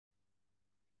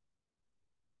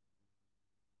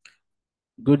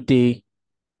Good day.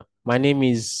 My name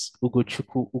is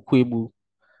Ugochukwu Ukwebu.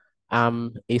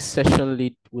 I'm a session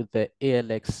lead with the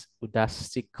ALX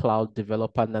Udacity Cloud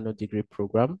Developer Nanodegree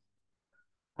program.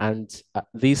 And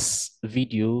this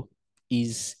video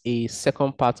is a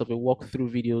second part of a walkthrough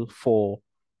video for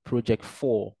Project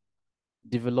 4,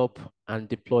 Develop and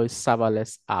Deploy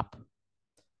Serverless App.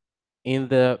 In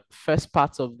the first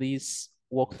part of this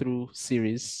walkthrough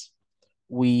series,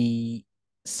 we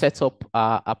set up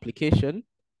our application.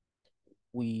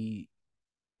 We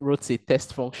wrote a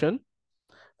test function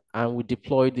and we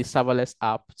deployed the serverless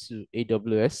app to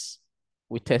AWS.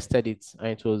 We tested it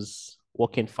and it was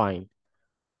working fine.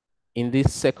 In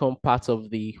this second part of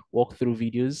the walkthrough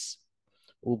videos,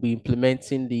 we'll be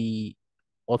implementing the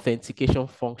authentication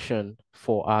function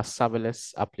for our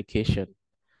serverless application.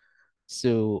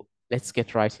 So let's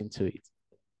get right into it.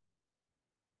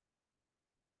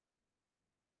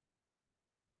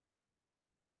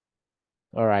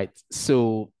 All right,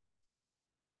 so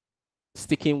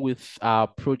sticking with our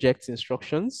project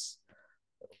instructions,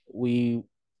 we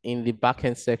in the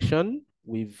backend section,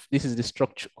 this is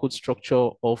the code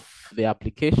structure of the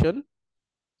application.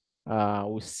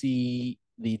 We see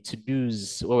the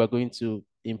to-dos where we're going to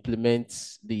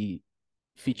implement the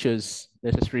features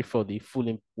necessary for the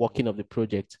full working of the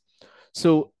project.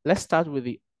 So let's start with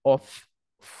the auth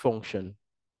function.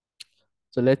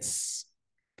 So let's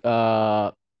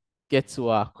get to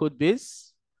our code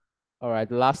base. All right,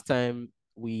 the last time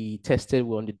we tested,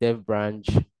 we're on the dev branch.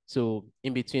 So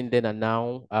in between then and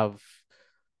now, I've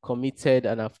committed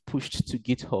and I've pushed to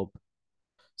GitHub.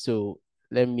 So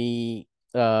let me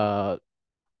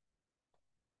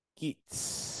git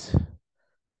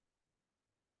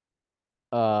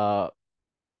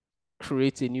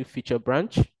create a new feature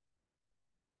branch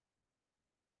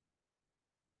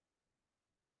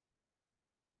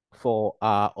for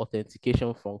our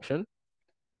authentication function.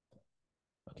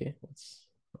 Okay,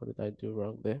 what did I do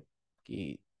wrong there?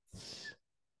 Git.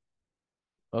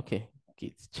 Okay,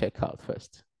 git checkout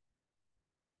first.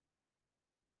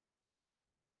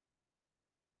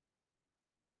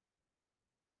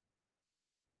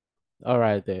 All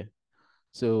right there.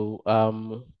 So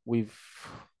we've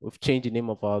changed the name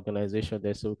of our organization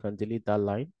there, so we can delete that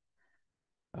line.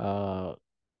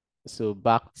 So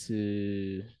back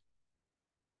to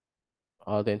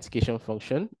authentication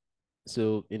function.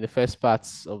 So in the first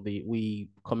parts of we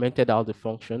commented out the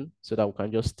function so that we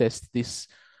can just test this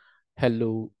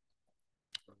hello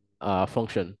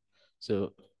function.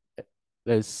 So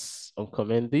let's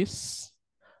uncomment this.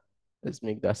 Let's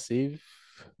make that save.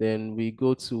 Then we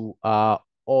go to our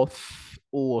auth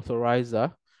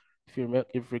authorizer. If you remember,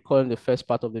 if you recall in the first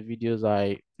part of the videos,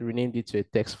 I renamed it to a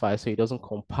text file so it doesn't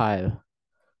compile,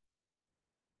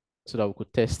 so that we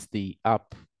could test the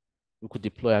app, we could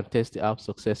deploy and test the app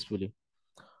successfully.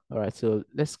 All right, so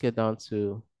let's get down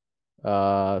to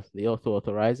the auth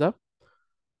authorizer.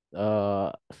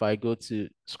 If I go to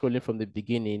scrolling from the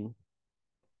beginning,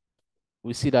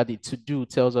 we see that the to-do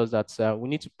tells us that we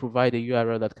need to provide a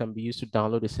URL that can be used to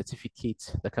download a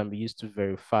certificate that can be used to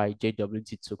verify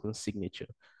JWT token signature.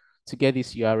 To get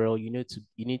this URL, you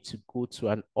need to go to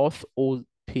an auth O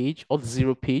page, auth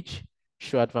 0 page,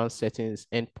 show advanced settings,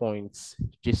 endpoints,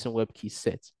 JSON web key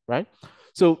set, right?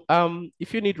 So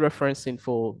if you need referencing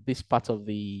for this part of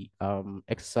the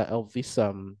exercise of this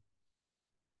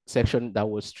section that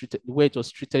was treated, the way it was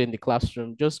treated in the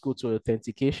classroom, just go to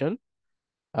authentication.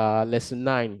 Lesson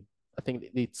 9, I think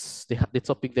it's the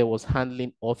topic there was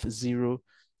handling auth 0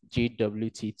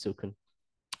 JWT token.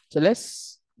 So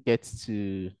get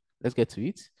to let's get to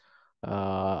it.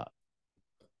 Uh,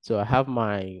 so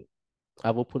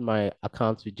I've opened my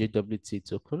account with JWT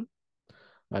token,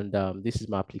 and this is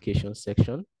my application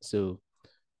section. So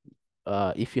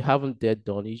if you haven't yet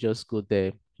done, you just go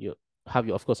there. You have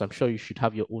your, of course, I'm sure you should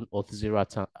have your own auth 0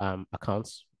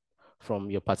 accounts from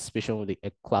your participation with the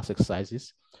class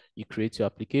exercises. You create your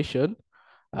application.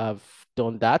 I've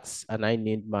done that, and I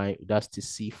named my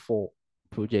Udacity C4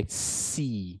 project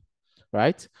C,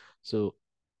 right? So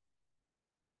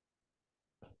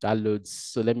that loads.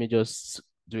 So let me just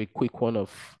do a quick one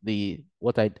of the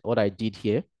what I did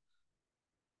here.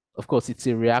 Of course, it's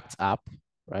a React app,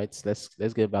 right?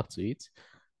 Let's get back to it.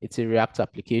 It's a React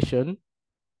application.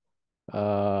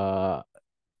 Uh,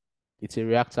 it's a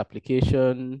React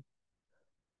application.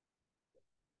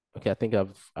 Okay, I think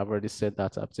I've already said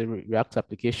that. It's a React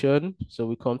application. So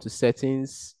we come to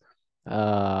settings.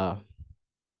 Of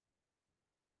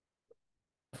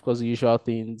course, the usual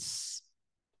things.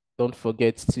 Don't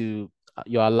forget to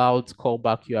your allowed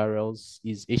callback URLs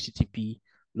is HTTP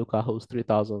localhost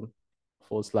 3000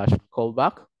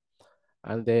 /callback.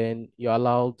 and then you're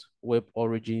allowed web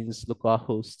origins,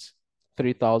 localhost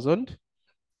 3000.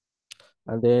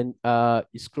 And then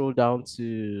you scroll down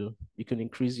to, you can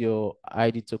increase your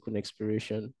ID token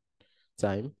expiration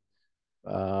time.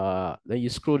 Then you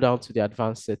scroll down to the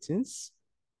advanced settings,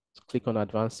 click on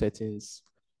advanced settings,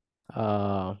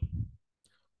 uh,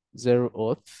 zero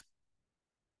auth.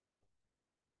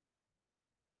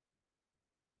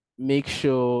 Make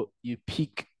sure you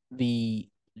pick the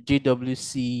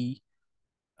JWC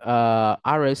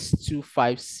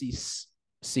RS256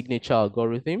 signature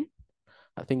algorithm.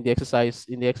 I think the exercise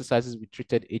in the exercises we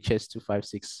treated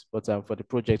HS256, but for the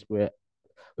project we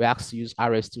asked to use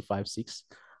RS256.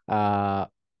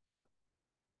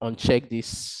 Uncheck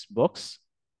this box,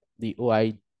 the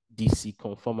OIDC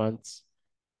conformant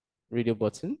radio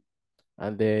button,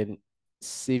 and then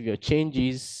save your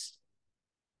changes.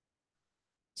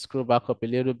 Scroll back up a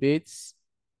little bit.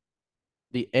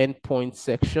 The endpoint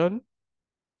section.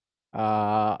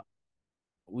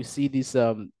 We see this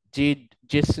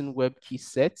JSON web key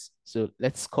set. So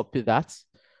let's copy that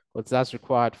because that's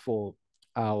required for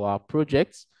our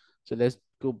project. So let's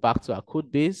go back to our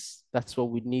code base. That's what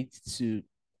we need to,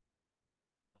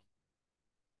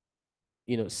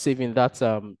 saving that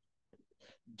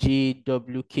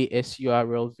JWKS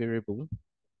URL variable.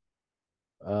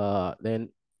 Then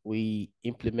we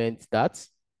implement that.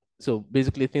 So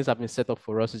basically things have been set up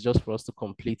for us. It's just for us to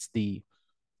complete the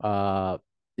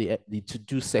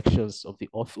to-do sections of the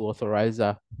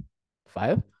authorizer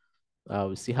file.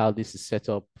 We'll see how this is set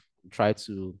up. Try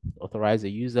to authorize a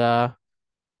user.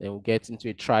 Then we'll get into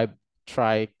a try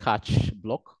catch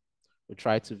block. We'll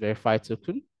try to verify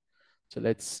token. So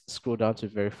let's scroll down to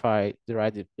verify the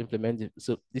right implement.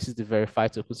 So this is the verify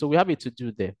token. So we have a to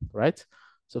do there, right?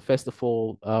 So first of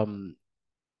all,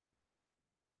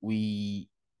 we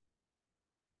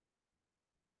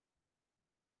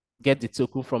get the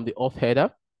token from the auth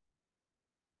header.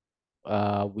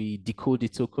 We decode the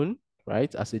token,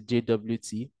 right, as a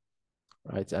JWT,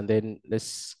 right? And then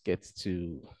let's get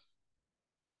to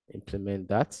implement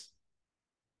that,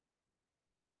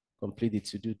 complete the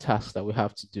to-do task that we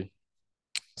have to do.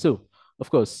 So, of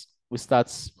course, we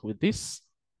start with this.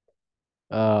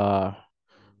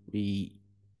 We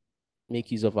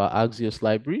make use of our Axios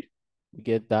library. We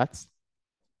get that.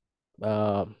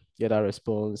 Get our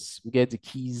response. We get the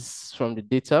keys from the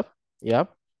data. Yeah.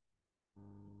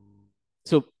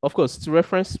 So, of course, to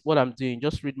reference what I'm doing,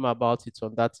 just read more about it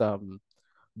on that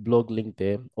blog link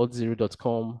there,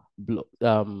 auth0.com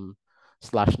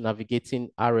 / navigating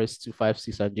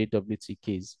RS256 and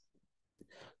JWTKs.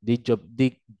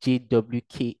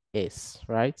 JWKS,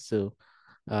 right? So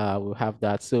we'll have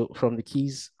that. So from the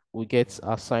keys, we get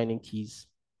our signing keys.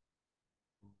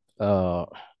 Of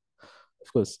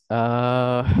course,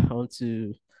 I want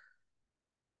to.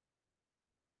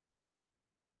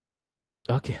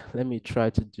 Okay, let me try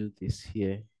to do this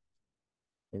here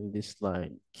in this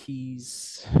line.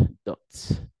 Keys dot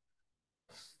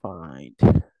find.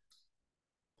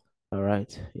 All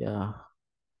right, yeah.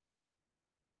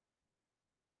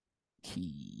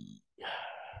 Key.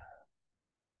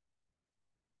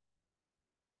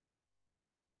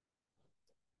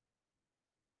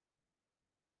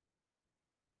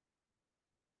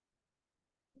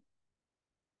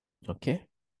 Okay,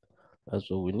 that's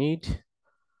what we need.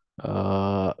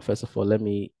 First of all, let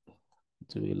me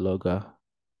do a logger.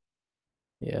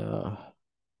 Yeah,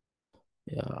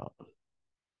 yeah.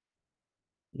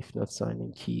 If not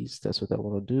signing keys, that's what I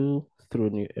want to do. Throw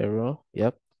new error.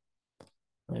 Yep.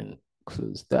 And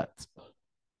close that.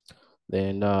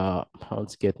 Then I want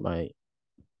to get my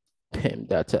PEM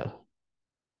data.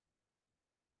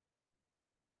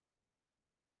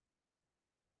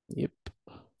 Yep.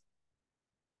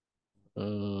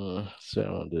 So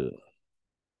I want to,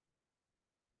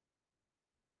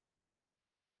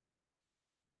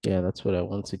 yeah, that's what I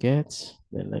want to get.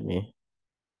 Then let me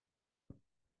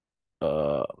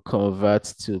convert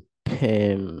to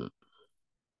PEM.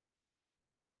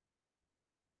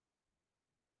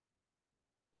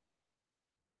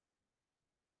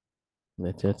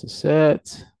 Method to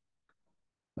set.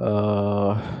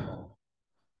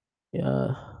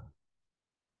 Yeah,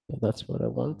 that's what I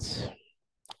want.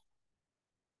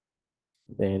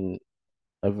 Then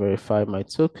I verify my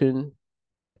token.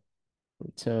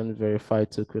 Return verified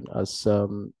token as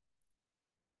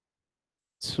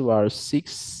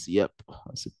 2R6. Yep,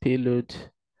 as a payload.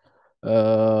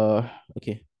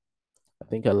 Okay. I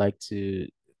think I like to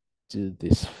do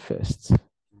this first.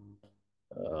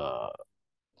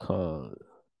 Call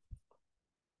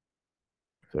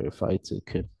verify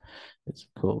token. It's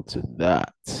equal to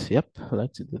that. Yep, I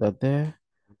like to do that there.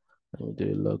 Let me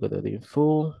do a log of that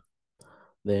info.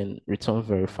 then return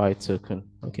verified token.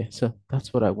 Okay, so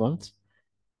that's what I want.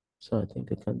 So I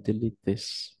think I can delete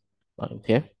this line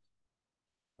here.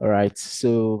 All right,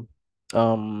 so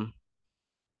I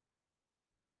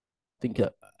think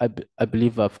I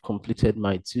believe I've completed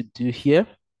my to do here.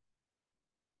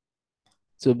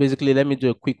 So basically, let me do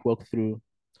a quick walkthrough.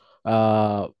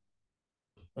 Uh,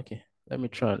 okay, let me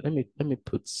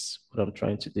put what I'm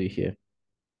trying to do here.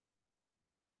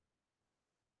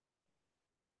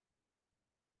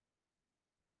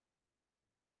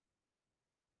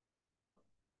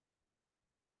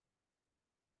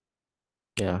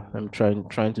 Yeah, I'm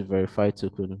trying to verify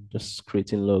token, just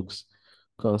creating logs.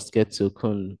 Const get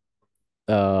token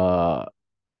uh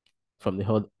from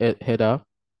the header,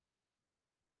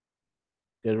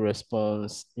 get a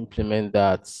response, implement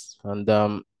that, and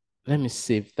let me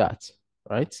save that,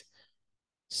 right?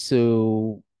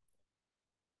 So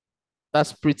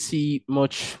that's pretty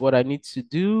much what I need to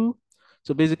do.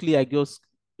 So basically, I guess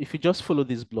if you just follow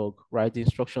this blog, right, the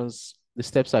instructions, the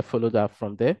steps I followed are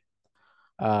from there.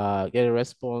 Get a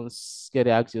response, get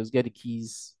the axios, get the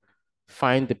keys,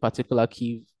 find the particular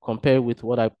key, compare with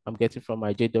what I'm getting from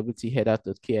my JWT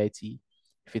header.kit.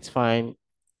 If it's fine,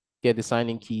 get the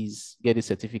signing keys, get the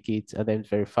certificate, and then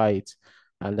verify it,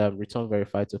 and return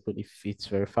verified token if it's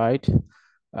verified.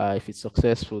 If it's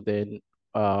successful, then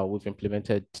we've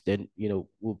implemented. Then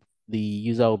the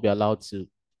user will be allowed to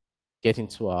get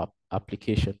into our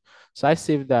application. So I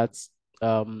saved that.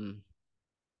 Let me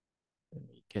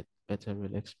get better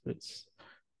real experts.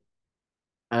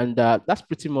 And that's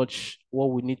pretty much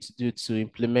what we need to do to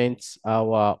implement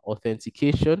our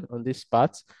authentication on this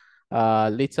part.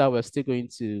 Later, we're still going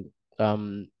to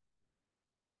um,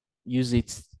 use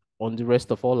it on the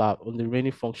rest of all our on the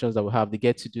remaining functions that we have, the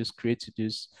get to do's, create to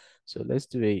do's. So let's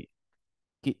do a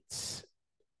git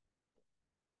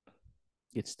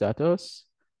status,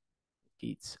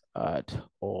 git add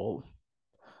all,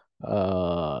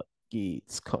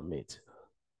 git commit.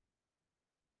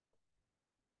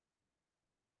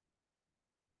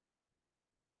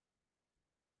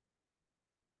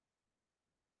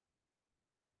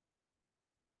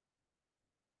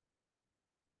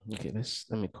 Okay,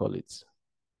 let me call it.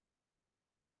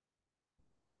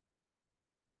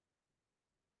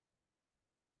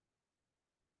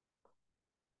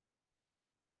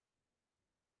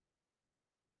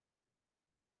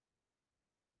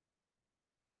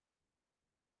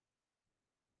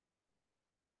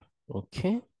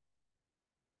 Okay.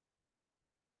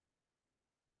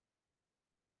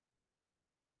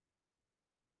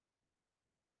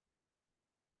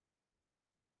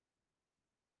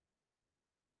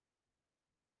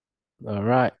 All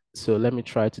right. So let me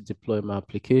try to deploy my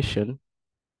application.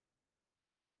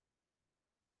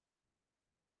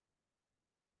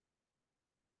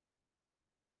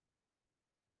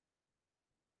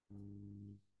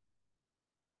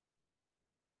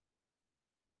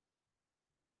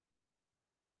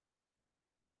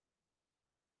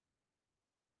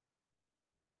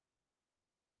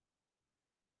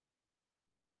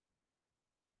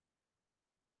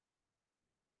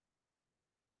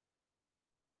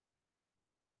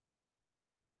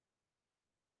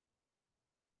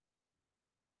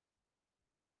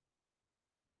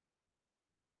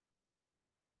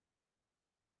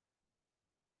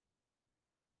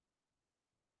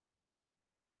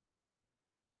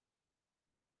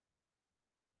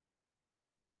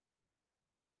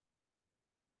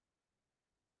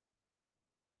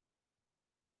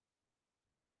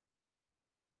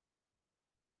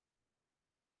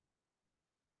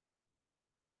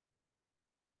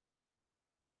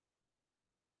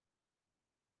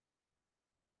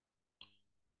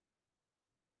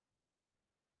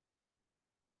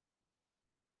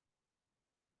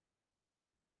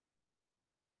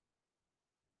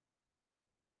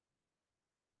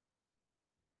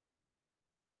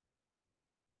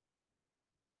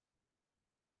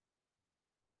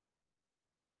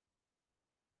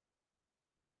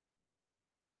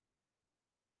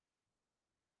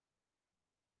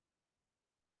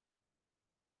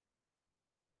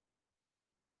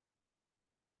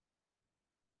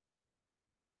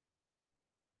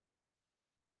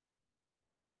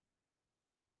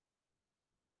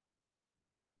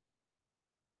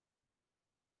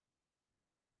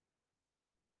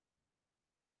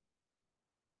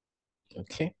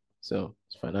 Okay. So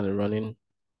it's finally running.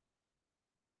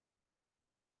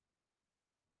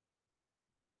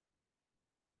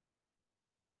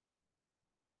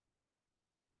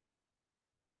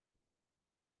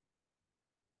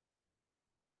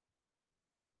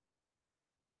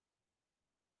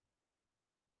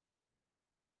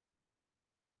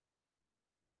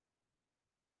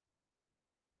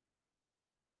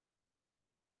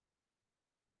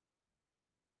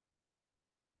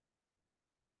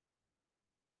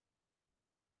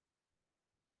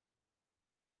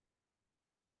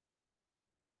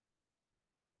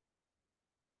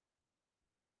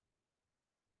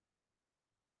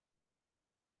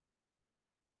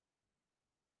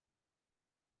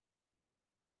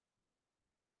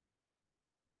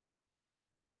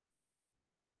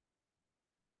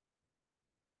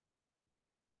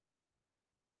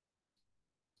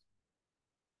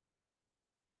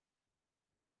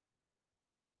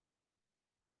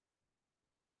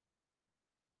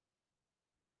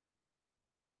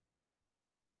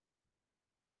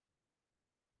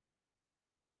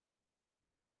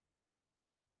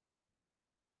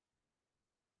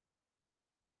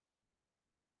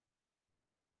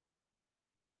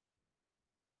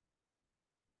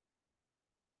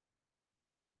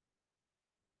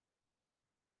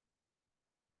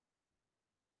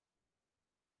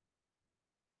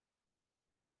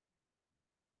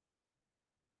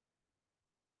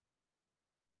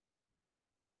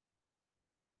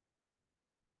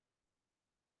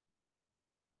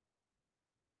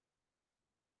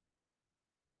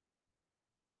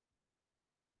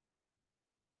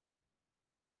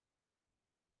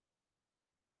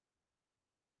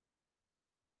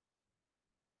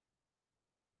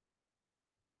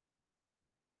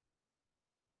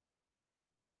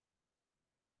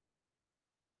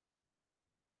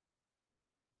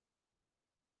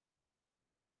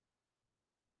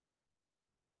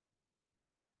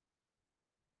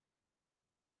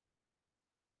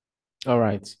 All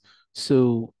right.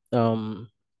 So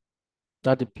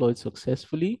that deployed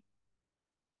successfully.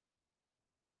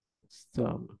 Just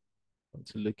want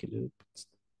to look a little bit.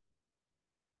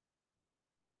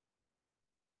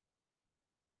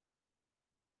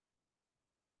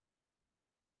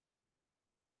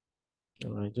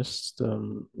 All right, just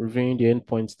reviewing the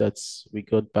endpoints that we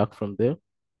got back from there.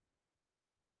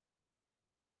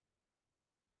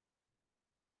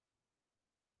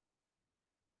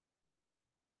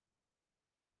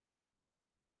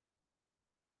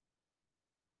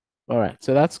 All right,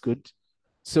 so that's good.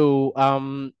 So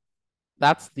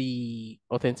that's the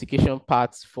authentication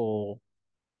part for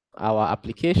our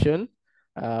application.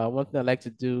 One thing I like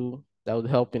to do that would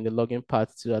help in the login part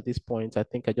too at this point, I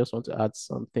think I just want to add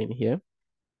something here.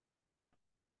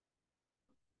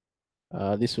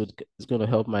 This is going to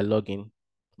help my login.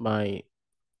 My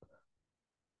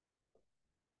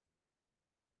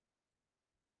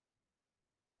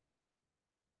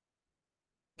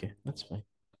Okay, that's fine.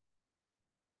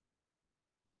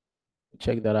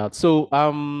 Check that out. So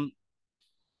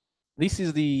this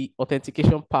is the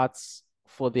authentication parts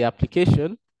for the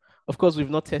application. Of course, we've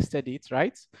not tested it,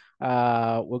 right?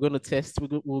 We're going to test,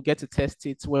 we'll get to test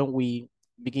it when we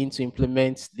begin to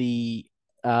implement the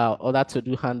other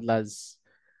to-do handlers.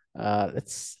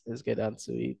 Let's get down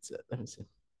to it. Let me see.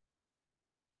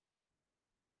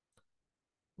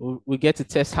 We get to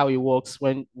test how it works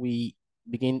when we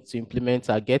begin to implement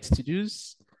our get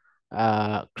to-dos,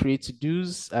 create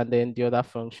to-dos, and then the other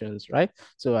functions, right?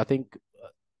 So I think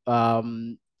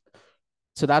um,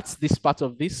 so that's this part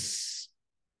of this.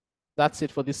 That's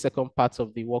it for this second part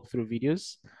of the walkthrough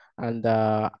videos. And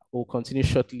we'll continue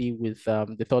shortly with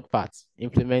the third part,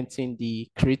 implementing the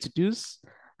create to dos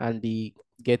and the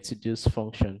get to dos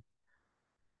function.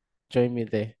 Join me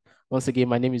there. Once again,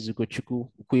 my name is Ugochukwu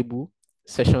Ukwebu,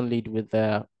 session lead with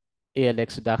the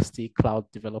ALX Udacity Cloud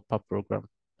Developer Program.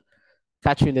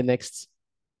 Catch you in the next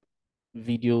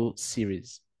video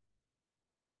series.